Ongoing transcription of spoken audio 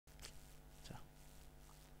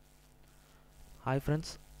Hi friends,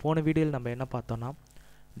 போன வீடியோவில் நம்ம என்ன பார்த்தோம்னா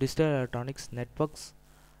digital electronics networks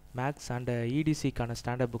maths and இடிசிக்கான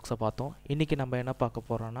standard புக்ஸை பார்த்தோம். இன்றைக்கி நம்ம என்ன பார்க்க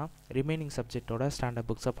போகிறோன்னா ரிமைனிங் சப்ஜெக்டோட ஸ்டாண்டர்ட்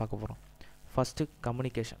புக்ஸை பார்க்க போகிறோம். ஃபஸ்ட்டு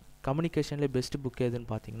கம்யூனிகேஷன்லேயே பெஸ்ட் புக் எதுன்னு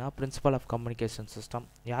பார்த்தீங்கன்னா பிரின்சிபல் ஆஃப் கம்யூனிகேஷன் சிஸ்டம்.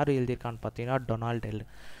 யார் எழுதியிருக்கான்னு பார்த்தீங்கன்னா டொனால்ட் எல்.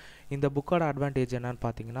 இந்த புக்கோட அட்வான்டேஜ் என்னன்னு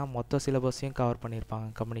பார்த்தீங்கன்னா மொத்த சிலபஸையும் கவர் பண்ணியிருப்பாங்க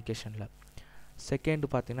கம்யூனிகேஷனில். செகண்ட்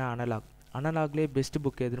பார்த்தீங்கன்னா அனலாக்லேயே பெஸ்ட்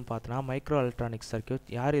புக் எதுன்னு பார்த்தோன்னா மைக்ரோ எலக்ட்ரானிக் சர்க்யூட்.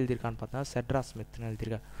 யார் எழுதியிருக்கான்னு பார்த்தோன்னா செட்ரா ஸ்மித்னு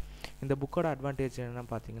எழுதியிருக்காங்க. இந்த புக்கோட அட்வான்டேஜ் என்னென்னு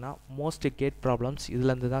பார்த்தீங்கன்னா மோஸ்ட் கேட் ப்ராப்ளம்ஸ்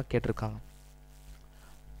இதுலேருந்து தான் கேட்டிருக்காங்க.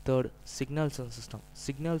 Third signals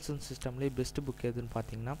and சிஸ்டம்லேயே best book எதுன்னு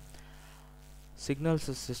பார்த்தீங்கன்னா signals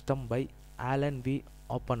system by Alan we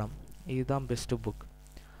ஓப்பனம். இதுதான் பெஸ்ட்டு புக்.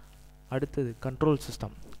 அடுத்தது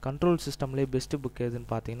கண்ட்ரோல் சிஸ்டம்லேயே பெஸ்ட்டு புக் எதுன்னு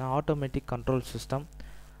பார்த்தீங்கன்னா ஆட்டோமேட்டிக் கண்ட்ரோல் சிஸ்டம்.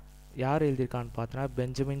 யார் எழுதியிருக்கான்னு பார்த்தீங்கன்னா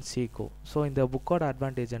பெஞ்சமின் சீகோ. ஸோ இந்த புக்கோட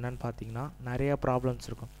அட்வான்டேஜ் என்னென்னு பார்த்தீங்கன்னா நிறையா ப்ராப்ளம்ஸ்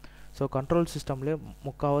இருக்கும். ஸோ கண்ட்ரோல் சிஸ்டம்லேயே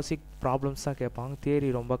முக்கால்வாசி ப்ராப்ளம்ஸ் தான் கேட்பாங்க, தியரி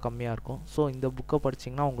ரொம்ப கம்மியாக இருக்கும். ஸோ இந்த புக்கை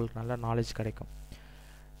படிச்சிங்கன்னா உங்களுக்கு நல்ல நாலேஜ் கிடைக்கும்.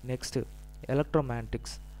 நெக்ஸ்ட்டு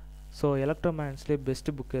எலக்ட்ரோமேக்னட்டிக்ஸ். ஸோ எலக்ட்ரோமேக்னட்டிக்ஸ்லேயே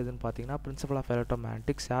பெஸ்ட்டு புக் எதுன்னு பார்த்தீங்கன்னா பிரின்சிபல் ஆஃப்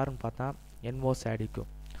எலக்ட்ரோமேக்னட்டிக்ஸ். யாருன்னு பார்த்தா என்ஓ சாடிக்கோ.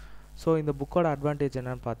 ஸோ இந்த புக்கோட அட்வான்டேஜ்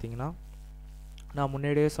என்னென்னு பார்த்தீங்கன்னா நான்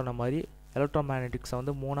முன்னாடியே சொன்ன மாதிரி எலக்ட்ரோமேக்னட்டிக்ஸை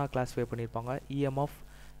வந்து 3ஆக கிளாஸிஃபை பண்ணியிருப்பாங்க. EMF,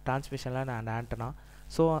 transmission line and antenna.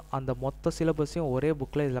 So அந்த மொத்த சிலபஸையும் ஒரே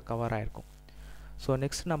புக்கில் இதில் கவர் ஆகிருக்கும். ஸோ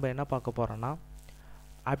நெக்ஸ்ட் நம்ம என்ன பார்க்க போகிறோன்னா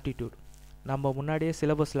ஆப்டிடியூட். நம்ம முன்னாடியே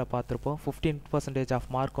சிலபஸில் பார்த்துருப்போம் 15% ஆஃப்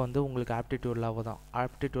மார்க் வந்து உங்களுக்கு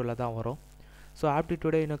ஆப்டிடியூடில் தான் வரும். ஸோ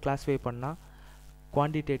ஆப்டிடியூடே இன்னும் கிளாஸிஃபை பண்ணால்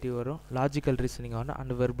குவான்டிடேட்டிவ் வரும், லாஜிக்கல் ரீசனிங் வரும்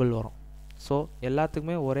அண்ட் வெர்பல் வரும். ஸோ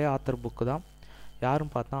எல்லாத்துக்குமே ஒரே ஆத்தர் புக்கு தான்.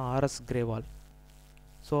 யாரும் பார்த்தா ஆர்எஸ் கிரேவால்.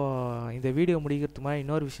 ஸோ இந்த வீடியோ முடிக்கிறதுக்கு மாதிரி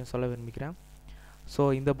இன்னொரு விஷயம் சொல்ல விரும்பிக்கிறேன். ஸோ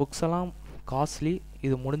இந்த புக்ஸ் எல்லாம் காஸ்ட்லி.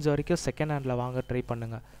 இது முடிஞ்ச வரைக்கும் செகண்ட் ஹேண்டில் வாங்க ட்ரை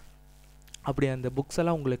பண்ணுங்கள். அப்படி அந்த புக்ஸ்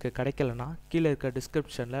எல்லாம் உங்களுக்கு கிடைக்கலன்னா கீழே இருக்க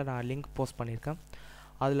டிஸ்கிரிப்ஷனில் நான் லிங்க் போஸ்ட் பண்ணியிருக்கேன்.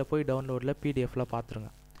 அதில் போய் டவுன்லோடில் பிடிஎஃப்பில்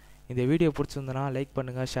பார்த்துருங்க. இந்த வீடியோ பிடிச்சிருந்தனா லைக்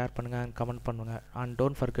பண்ணுங்கள், ஷேர் பண்ணுங்கள், கமெண்ட் பண்ணுங்கள் and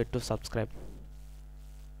don't forget to subscribe.